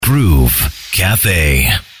Groove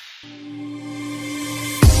Cafe.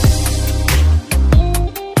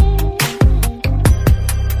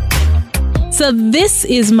 So this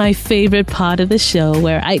is my favorite part of the show,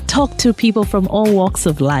 where I talk to people from all walks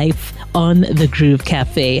of life on the Groove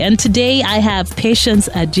Cafe. And today I have Patience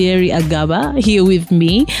Ajeri Agaba here with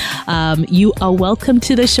me. You are welcome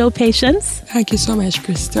to the show, Patience. Thank you so much,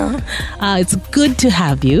 Krista. It's good to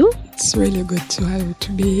have you. It's really good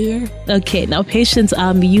to be here. Okay, now Patience,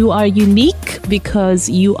 you are unique because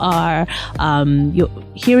you are you're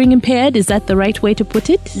hearing impaired. Is that the right way to put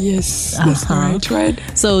it? Yes, that's the right word.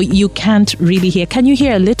 So you can't really hear. Can you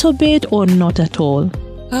hear a little bit or not at all?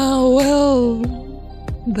 Well,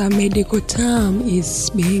 the medical term is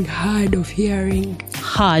being hard of hearing.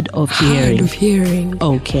 Hard of hearing. Hard of hearing.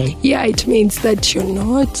 Okay. Yeah, it means that you're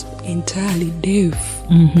not entirely deaf.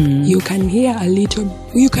 Mm-hmm. You can hear a little.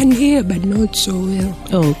 You can hear, but not so well.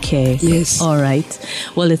 Okay. Yes. All right.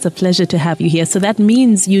 Well, it's a pleasure to have you here. So that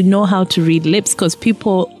means you know how to read lips, because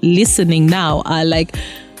people listening now are like,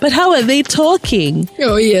 but how are they talking?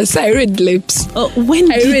 Oh, yes, I read lips. Oh,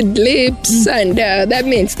 I read lips, and that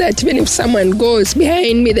means that even if someone goes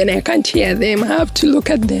behind me, then I can't hear them. I have to look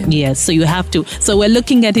at them. Yes, so you have to. So we're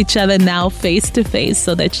looking at each other now face to face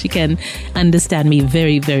so that she can understand me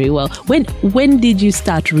very, very well. When did you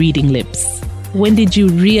start reading lips? When did you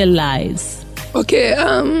realize? Okay,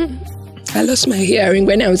 I lost my hearing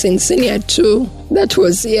when I was in senior 2. That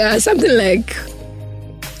was, something like,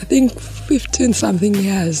 I think 15 something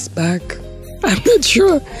years back. I'm not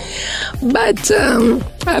sure. But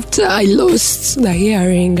after I lost the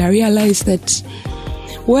hearing, I realized that,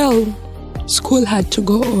 school had to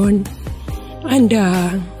go on. And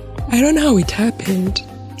I don't know how it happened.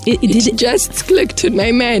 It just clicked in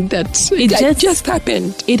my mind that it just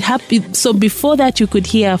happened. It happened. So before that, you could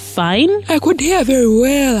hear fine? I could hear very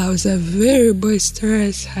well. I was a very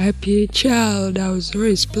boisterous, happy child. I was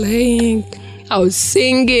always playing. I was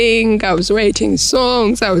singing. I was writing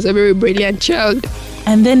songs. I was a very brilliant child.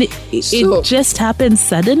 And then it just happened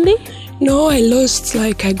suddenly? No, I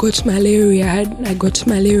got malaria. I got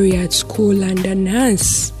malaria at school, and a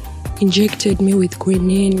nurse injected me with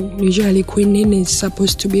quinine. Usually quinine is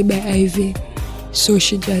supposed to be by IV. So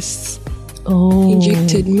she just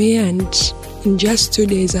injected me, and in just 2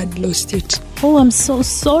 days I'd lost it. Oh, I'm so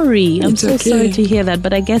sorry. I'm so sorry to hear that,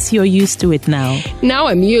 but I guess you're used to it now. Now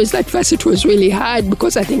I'm used. At first it was really hard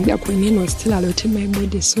because I think the quinine was still a lot in my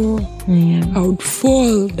body. So I would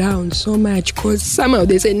fall down so much because somehow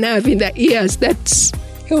there's a nerve in the ears that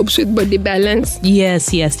helps with body balance.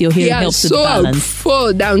 Yes, your hearing helps with balance. So I would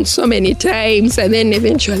fall down so many times, and then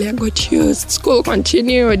eventually I got used. School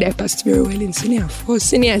continued. I passed very well in senior 4,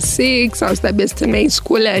 senior 6. I was the best in my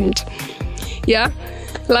school, and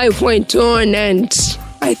life went on, and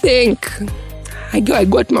I think I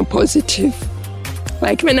got more positive.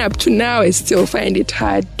 Like, even up to now, I still find it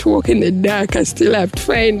hard to walk in the dark. I still have to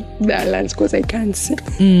find balance because I can't see.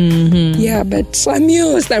 Mm-hmm. Yeah, but I'm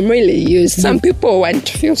used. I'm really used. Some people want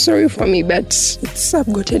to feel sorry for me, but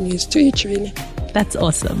I've gotten used to it, really. That's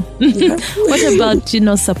awesome. Yeah. What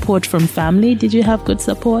about, support from family? Did you have good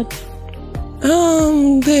support?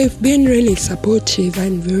 They've been really supportive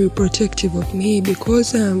and very protective of me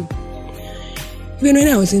because even when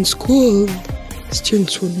I was in school,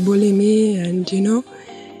 students would bully me, and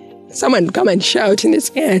someone would come and shout in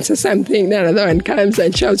his ears or something, then another one comes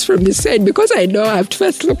and shouts from this side, because I know I have to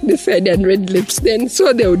first look this side and read lips then,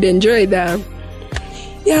 so they would enjoy that.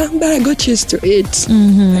 Yeah, but I got used to it.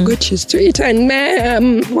 Mm-hmm. I got used to it, and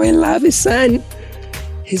my lovely son,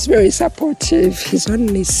 he's very supportive. He's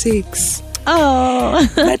only 6. Oh.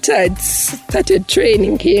 But I'd started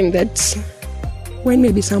training him that when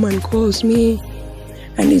maybe someone calls me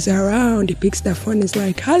and he's around, he picks the phone, he's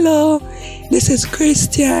like, "Hello, this is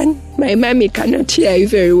Christian. My mommy cannot hear you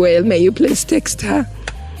very well. May you please text her?"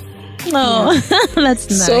 Oh, that's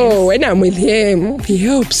nice. So when I'm with him, he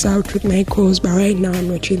helps out with my calls, but right now I'm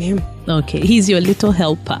not with him. Okay, he's your little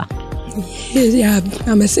helper. Yeah,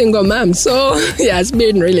 I'm a single mom, so he has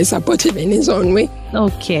been really supportive in his own way.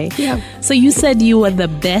 Okay. Yeah. So you said you were the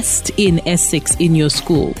best in Essex in your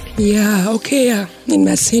school. Yeah, okay, yeah. In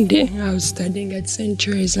Masindi. I was studying at St.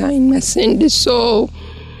 Teresa in Masindi. So,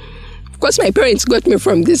 of course, my parents got me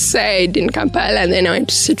from this side in Kampala, and then I went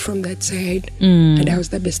to sit from that side. And I was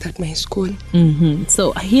the best at my school. Mm-hmm.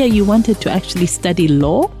 So here you wanted to actually study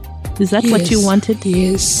law? Is that what you wanted?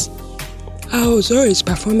 Yes. I was always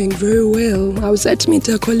performing very well. I was at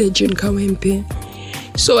Mita College in Kawempe.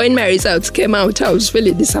 So when my results came out, I was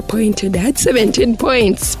really disappointed. I had 17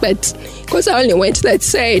 points, but because I only went that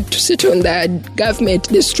side to sit on the government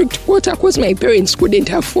district quota because my parents couldn't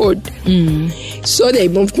afford. So they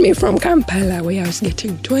moved me from Kampala, where I was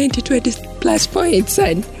getting 20 plus points.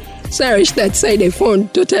 And so I reached that side, I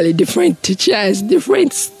found totally different teachers,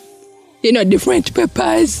 different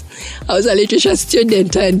papers. I was a literature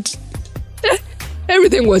student and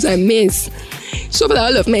everything was a mess. So for the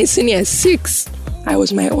whole of my senior 6, I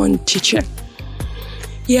was my own teacher.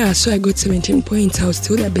 Yeah, so I got 17 points. I was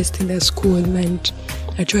still the best in the school, and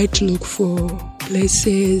I tried to look for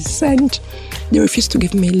places, and they refused to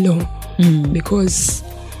give me law because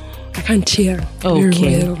I can't hear very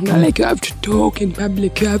well. Like, you have to talk in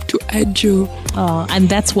public, you have to argue. Oh, and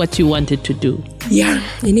that's what you wanted to do? Yeah,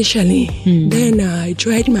 initially. Then I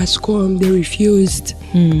tried Mascom, they refused.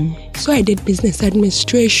 So I did business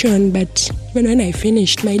administration, but when I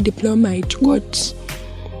finished my diploma, it got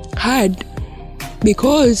hard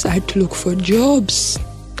because I had to look for jobs,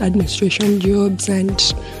 administration jobs, and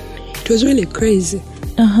it was really crazy.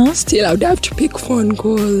 Still, I would have to pick phone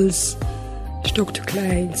calls to talk to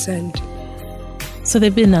clients. And so there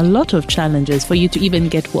have been a lot of challenges for you to even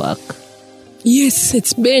get work. Yes,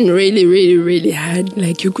 it's been really, really, really hard.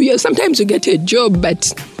 Like, sometimes you get a job,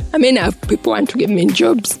 but I have people want to give me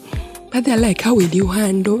jobs, but they're like, how will you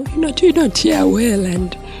handle? You don't hear well.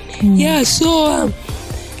 And so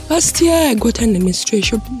last year I got an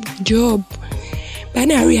administration job,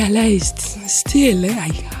 but I realized still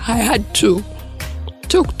I had to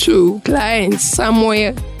talk to clients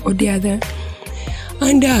somewhere or the other.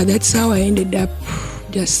 And that's how I ended up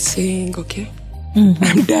just saying, okay,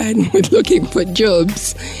 I'm done with looking for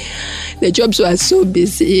jobs. The jobs were so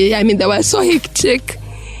busy. They were so hectic.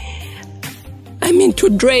 To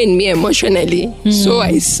drain me emotionally. So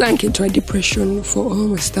I sank into a depression for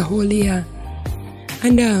almost a whole year.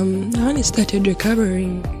 And I only started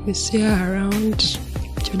recovering this year around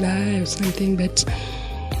July or something. But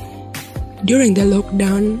during the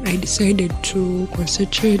lockdown, I decided to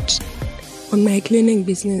concentrate on my cleaning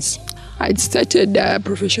business. I'd started a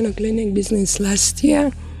professional cleaning business last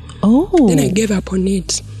year. Oh. Then I gave up on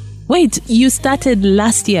it. Wait, you started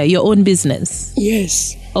last year, your own business?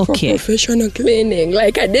 Yes. Okay. For professional cleaning.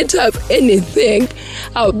 Like, I didn't have anything.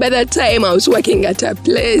 By that time, I was working at a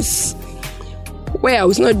place where I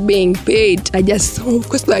was not being paid. Of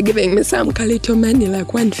course, they were giving me some little money,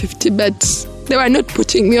 like 150, but they were not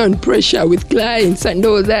putting me on pressure with clients and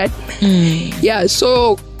all that. Yeah,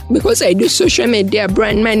 so because I do social media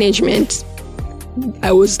brand management,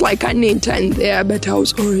 I was like an intern there, but I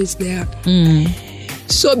was always there.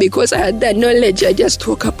 So because I had that knowledge, I just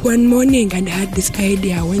woke up one morning and I had this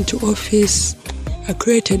idea. I went to office, I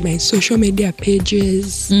created my social media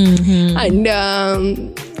pages, and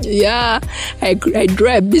I drew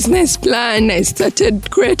a business plan. I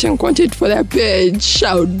started creating content for that page.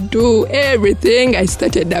 I would do everything. I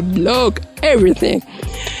started a blog, everything.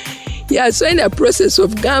 Yeah, so in the process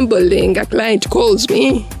of gambling, a client calls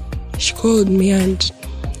me. She called me and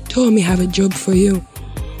told me, I have a job for you.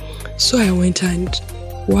 So I went and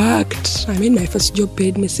worked. My first job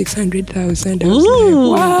paid me 600,000. I was like,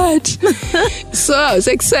 what? So I was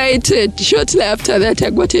excited. Shortly after that, I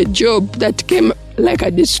got a job that came like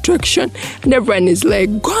a distraction. And everyone is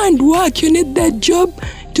like, go and work. You need that job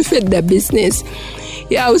to feed the business.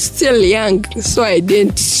 Yeah, I was still young, so I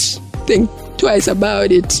didn't think twice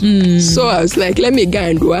about it. So I was like, let me go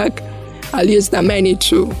and work. I'll use the money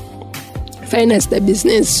to finance the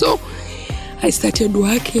business. So I started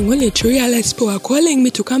working, only to realize people were calling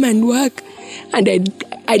me to come and work, and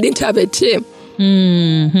I didn't have a team.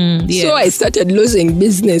 Yes. So I started losing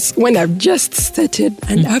business when I've just started.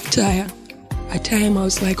 And after a time, I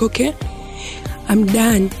was like, okay, I'm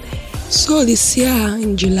done. So this year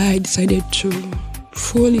in July, I decided to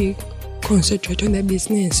fully concentrate on the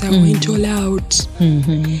business. I went all out,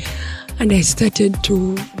 and I started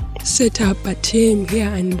to set up a team here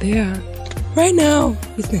and there. Right now,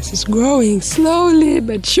 business is growing slowly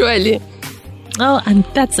but surely. Oh, and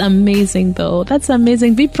that's amazing, though. That's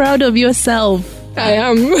amazing. Be proud of yourself. I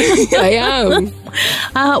am. I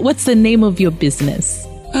am. What's the name of your business?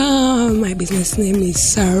 My business name is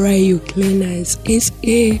Sarayu Cleaners.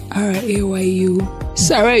 Sarayu.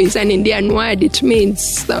 Sarayu is an Indian word. It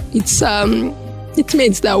means the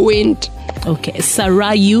wind. Okay,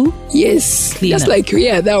 Sarayu. Yes, Cleaner. just like you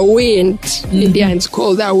hear the wind. Indians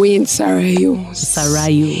call that wind Sarayu.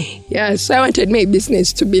 Sarayu. Yeah, so I wanted my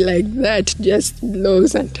business to be like that, just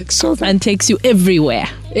blows and takes over. And takes you everywhere.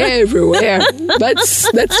 everywhere.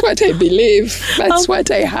 That's what I believe. That's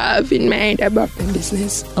what I have in mind about the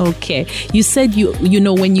business. Okay. You said you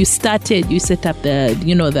know when you started, you set up the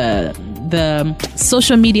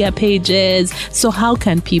social media pages. So how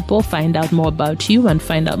can people find out more about you and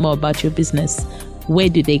find out more about your business? Where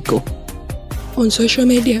do they go? On social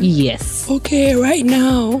media? Yes. Okay, right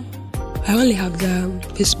now I only have the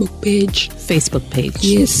Facebook page. Facebook page.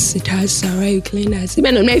 Yes, it has Sarai Cleaners.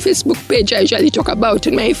 Even on my Facebook page, I usually talk about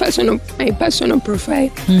in my personal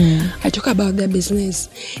profile. I talk about the business.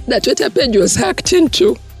 That Twitter page was hacked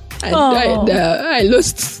into. And I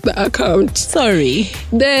lost the account. Sorry.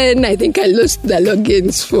 Then I think I lost the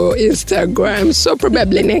logins for Instagram. So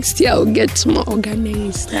probably next year I'll get more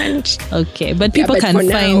organized. Okay, but people can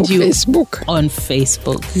find you on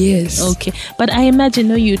Facebook. Yes. Okay, but I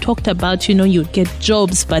imagine you talked about you'd get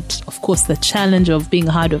jobs, but of course the challenge of being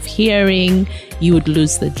hard of hearing, you would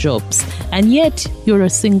lose the jobs, and yet you're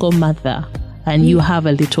a single mother and you have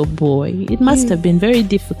a little boy. It must have been very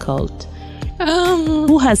difficult.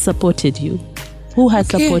 Who has supported you?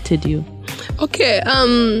 Supported you? Okay,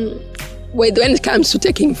 when it comes to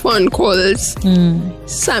taking phone calls,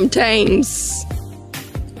 sometimes,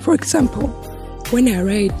 for example, when I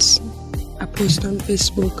write a post on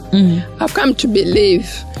Facebook, I've come to believe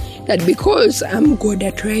that because I'm good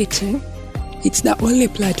at writing, it's the only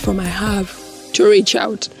platform I have to reach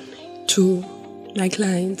out to my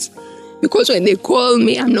clients. Because when they call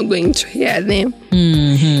me, I'm not going to hear them.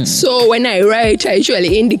 So when I write, I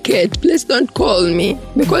usually indicate, please don't call me.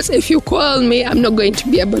 Because if you call me, I'm not going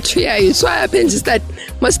to be able to hear you. So what happens is that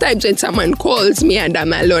most times when someone calls me and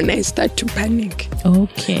I'm alone, I start to panic.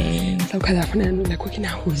 Okay.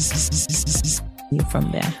 You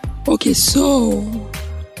from there. Okay, so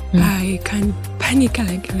I can panic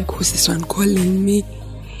like who's this one calling me?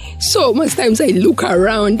 So most times I look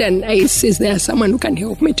around and I see there's someone who can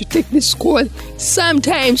help me to take this call.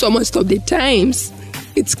 Sometimes, or most of the times,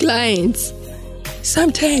 it's clients.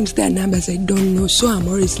 Sometimes there are numbers I don't know, so I'm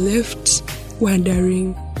always left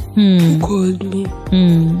wondering who called me.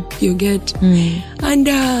 You get? And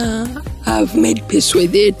I've made peace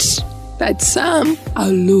with it that some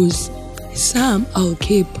I'll lose, some I'll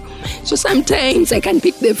keep. So sometimes I can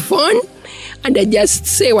pick the phone and I just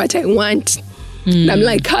say what I want. And I'm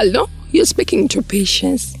like, hello, you're speaking to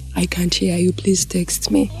Patience. I can't hear you. Please text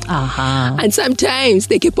me. And sometimes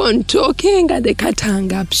they keep on talking and they can't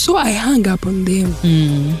hang up. So I hang up on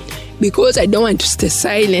them because I don't want to stay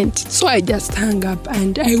silent. So I just hang up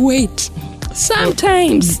and I wait.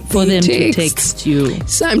 Sometimes for them to text you.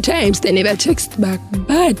 Sometimes they never text back.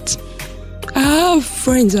 But I have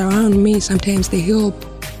friends around me. Sometimes they help.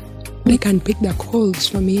 They can pick the calls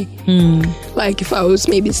for me. Like if I was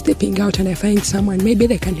maybe stepping out and I find someone, maybe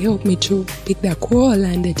they can help me to pick the call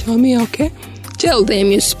and they tell me, okay, tell them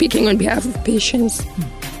you're speaking on behalf of Patience.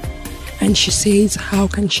 And she says, how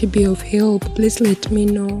can she be of help? Please let me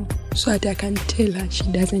know so that I can tell her she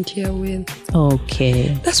doesn't hear well.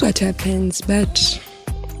 Okay. That's what happens, but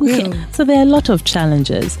well. Okay. So there are a lot of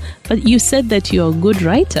challenges, but you said that you're a good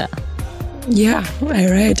writer. Yeah, I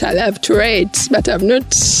write. I love to write, but I've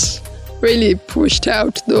not really pushed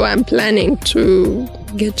out, though I'm planning to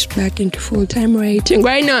get back into full-time writing.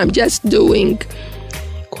 Right now I'm just doing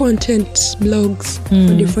content blogs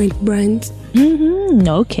for different brands.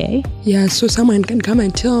 Okay. Yeah, so someone can come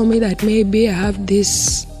and tell me that maybe I have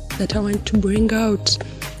this that I want to bring out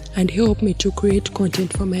and help me to create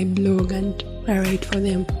content for my blog, and I write for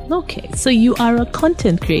them. Okay, so you are a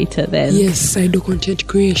content creator then? Yes, I do content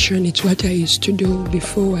creation. It's what I used to do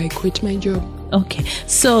before I quit my job. Okay,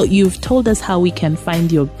 so you've told us how we can find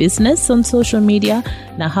your business on social media.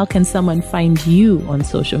 Now, how can someone find you on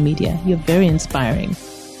social media? You're very inspiring.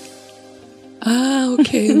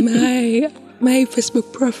 Okay. My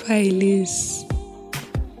Facebook profile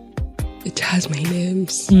it has my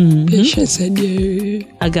names. Patience Aderi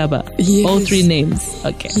Agaba. Yes. All three names.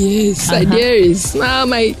 Okay. Yes, Aderi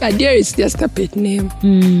my Aderi is just a pet name.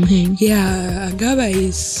 Yeah, Agaba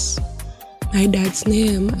is my dad's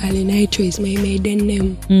name. Alinaito is my maiden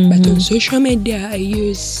name. But on social media, I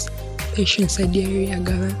use Patience Aderi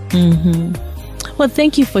Agaba. Well,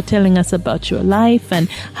 thank you for telling us about your life and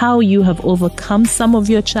how you have overcome some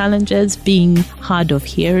of your challenges being hard of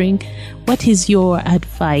hearing. What is your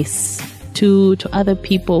advice to other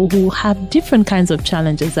people who have different kinds of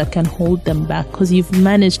challenges that can hold them back? Because you've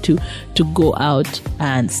managed to go out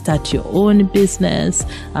and start your own business.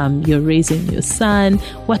 You're raising your son.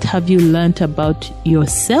 What have you learned about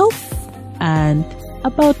yourself and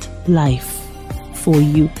about life for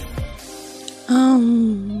you?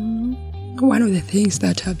 One of the things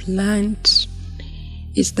that I've learned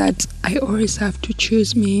is that I always have to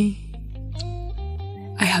choose me.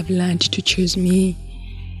 I have learned to choose me.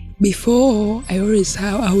 Before, I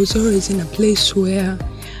was always in a place where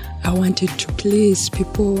I wanted to please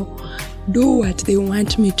people, do what they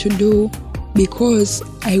want me to do, because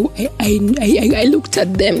I looked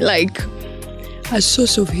at them like a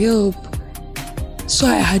source of help. So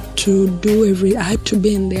I had to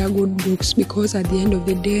be in their good books, because at the end of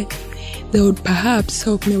the day, they would perhaps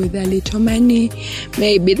help me with a little money.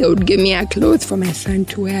 Maybe they would give me a cloth for my son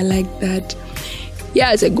to wear like that.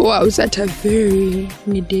 Years ago, I was at a very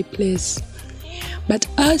needy place. But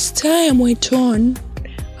as time went on,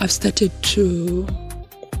 I've started to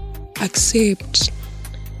accept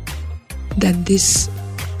that this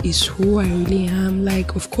is who I really am.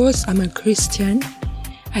 Like, of course, I'm a Christian.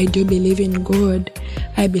 I do believe in God.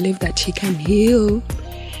 I believe that He can heal.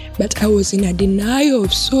 But I was in a denial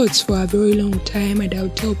of sorts for a very long time, and I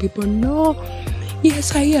would tell people, no,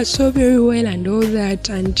 yes, I hear so very well and all that.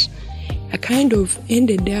 And I kind of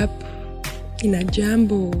ended up in a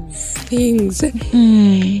jumble of things.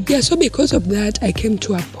 Yeah, so because of that, I came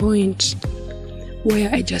to a point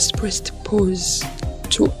where I just pressed pause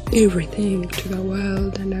to everything, to the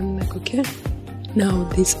world, and I'm like, okay, now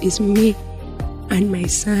this is me and my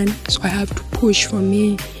son, so I have to push for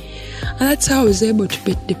me. And that's how I was able to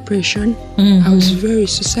beat depression. I was very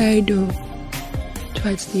suicidal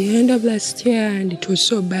towards the end of last year, and it was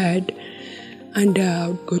so bad. And I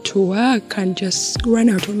would go to work and just run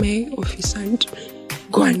out of my office and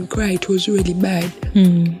go and cry. It was really bad.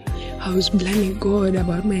 I was blaming God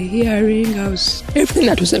about my hearing. Everything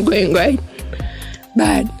that wasn't going right.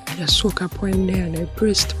 But I just woke up one day and I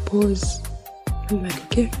pressed pause. I'm like,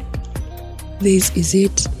 okay, this is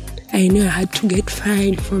it. I knew I had to get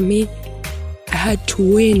fine for me. I had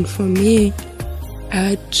to win for me. I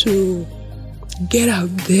had to get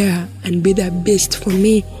out there and be the best for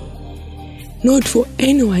me, not for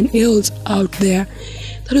anyone else out there.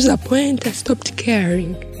 That was the point I stopped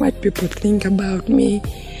caring what people think about me.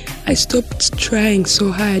 I stopped trying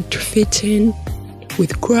so hard to fit in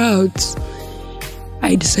with crowds.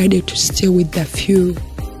 I decided to stay with the few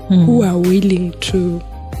who are willing to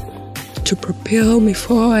propel me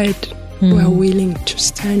forward, who are willing to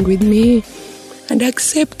stand with me and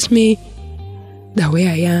accept me the way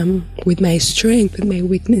I am, with my strength and my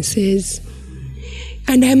weaknesses.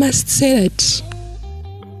 And I must say that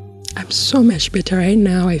I'm so much better right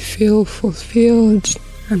now. I feel fulfilled.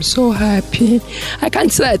 I'm so happy. I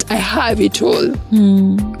can't say that I have it all.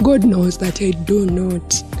 God knows that I do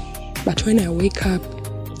not. But when I wake up,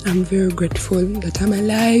 I'm very grateful that I'm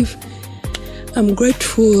alive. I'm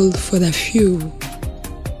grateful for the few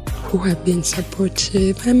who have been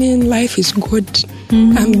supportive. I mean, life is good.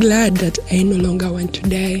 I'm glad that I no longer want to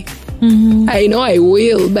die. I know I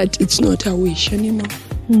will, but it's not a wish anymore.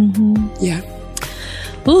 Yeah.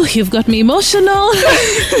 Oh, you've got me emotional.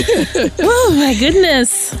 Oh, my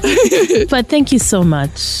goodness. But thank you so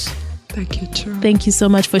much. Thank you, too. Thank you so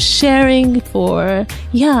much for sharing,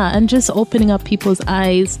 and just opening up people's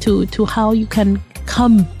eyes to how you can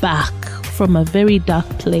come back from a very dark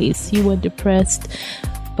place. You were depressed,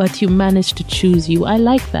 but you managed to choose you. I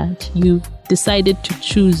like that. You decided to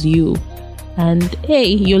choose you. And hey,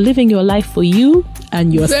 you're living your life for you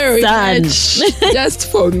and your very son. Much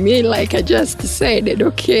just for me. Like I just decided,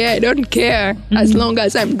 okay, I don't care as long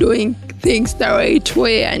as I'm doing things the right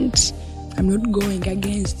way and I'm not going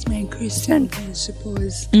against my Christian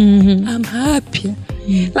principles. I'm happy.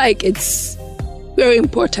 Like it's very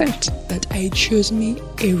important that I choose me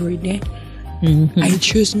every day. I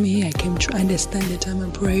choose me. I came to understand that I'm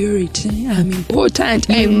a priority. I'm important.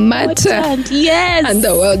 I matter. Yes. And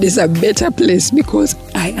the world is a better place because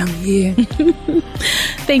I am here.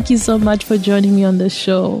 Thank you so much for joining me on the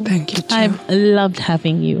show. Thank you, too. I've loved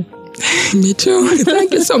having you. Me too.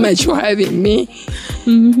 Thank you so much for having me.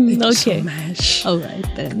 Thank you so much. All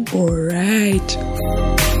right then. All right.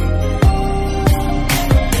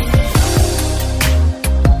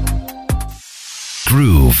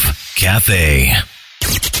 Groove Cafe.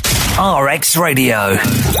 RX Radio.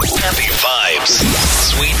 Happy vibes.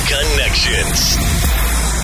 Sweet connections.